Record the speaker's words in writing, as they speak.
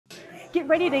Get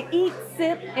ready to eat,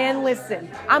 sip, and listen.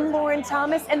 I'm Lauren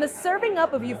Thomas, and the Serving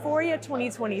Up of Euphoria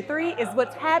 2023 is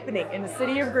what's happening in the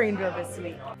city of Greenville this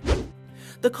week.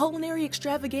 The culinary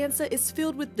extravaganza is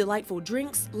filled with delightful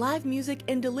drinks, live music,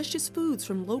 and delicious foods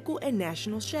from local and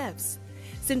national chefs.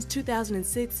 Since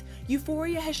 2006,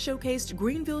 Euphoria has showcased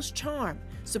Greenville's charm,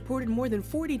 supported more than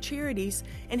 40 charities,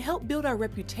 and helped build our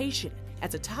reputation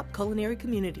as a top culinary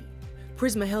community.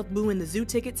 Prisma Health Boo and the Zoo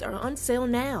tickets are on sale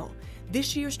now.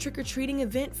 This year's trick-or-treating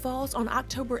event falls on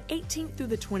October 18th through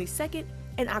the 22nd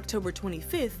and October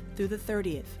 25th through the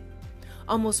 30th.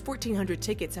 Almost 1,400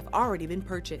 tickets have already been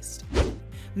purchased.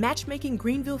 Matchmaking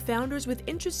Greenville founders with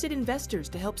interested investors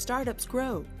to help startups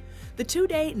grow. The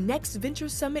two-day Next Venture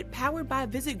Summit powered by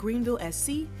Visit Greenville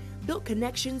SC built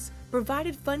connections,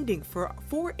 provided funding for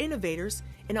 4 innovators,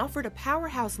 and offered a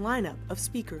powerhouse lineup of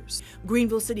speakers.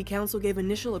 Greenville City Council gave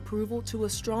initial approval to a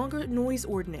stronger noise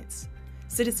ordinance.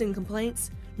 Citizen complaints,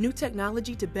 new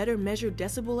technology to better measure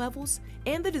decibel levels,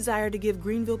 and the desire to give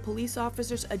Greenville police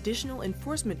officers additional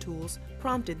enforcement tools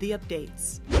prompted the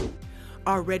updates.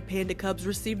 Our Red Panda Cubs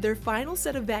received their final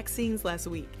set of vaccines last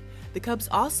week. The Cubs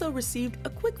also received a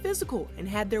quick physical and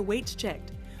had their weights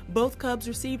checked. Both Cubs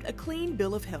received a clean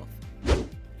bill of health.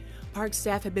 Park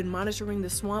staff have been monitoring the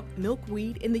swamp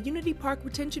milkweed in the Unity Park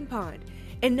retention pond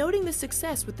and noting the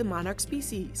success with the monarch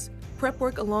species. Prep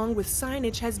work along with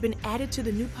signage has been added to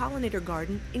the new pollinator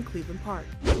garden in Cleveland Park.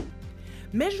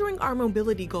 Measuring our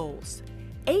mobility goals.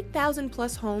 8,000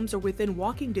 plus homes are within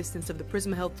walking distance of the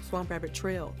Prisma Health Swamp Rabbit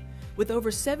Trail. With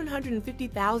over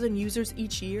 750,000 users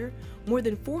each year, more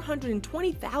than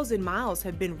 420,000 miles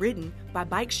have been ridden by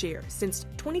bike share since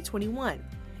 2021,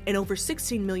 and over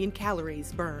 16 million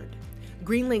calories burned.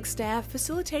 GreenLink staff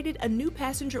facilitated a new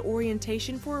passenger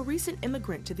orientation for a recent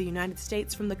immigrant to the United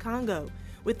States from the Congo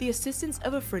with the assistance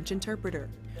of a French interpreter.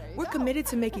 We're committed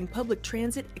to making public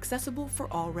transit accessible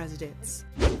for all residents.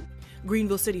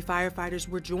 Greenville City firefighters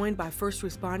were joined by first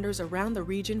responders around the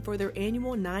region for their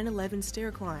annual 9/11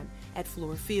 stair climb at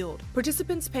Floor Field.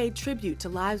 Participants paid tribute to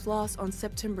lives lost on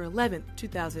September 11,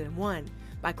 2001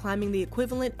 by climbing the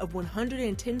equivalent of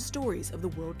 110 stories of the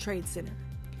World Trade Center.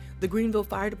 The Greenville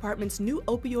Fire Department's new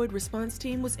opioid response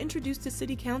team was introduced to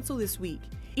City Council this week.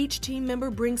 Each team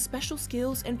member brings special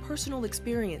skills and personal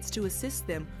experience to assist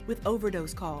them with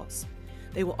overdose calls.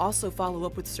 They will also follow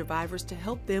up with survivors to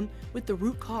help them with the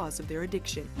root cause of their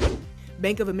addiction.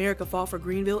 Bank of America Fall for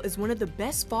Greenville is one of the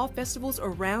best fall festivals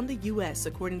around the U.S.,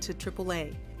 according to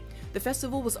AAA. The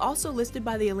festival was also listed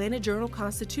by the Atlanta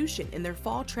Journal-Constitution in their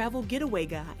Fall Travel Getaway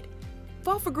Guide.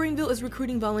 Fall for Greenville is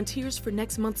recruiting volunteers for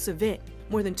next month's event.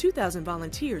 More than 2,000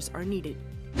 volunteers are needed.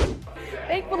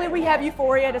 Thankfully, we have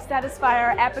Euphoria to satisfy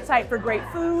our appetite for great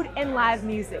food and live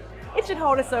music. It should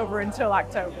hold us over until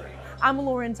October. I'm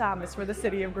Lauren Thomas for the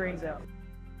City of Greenville.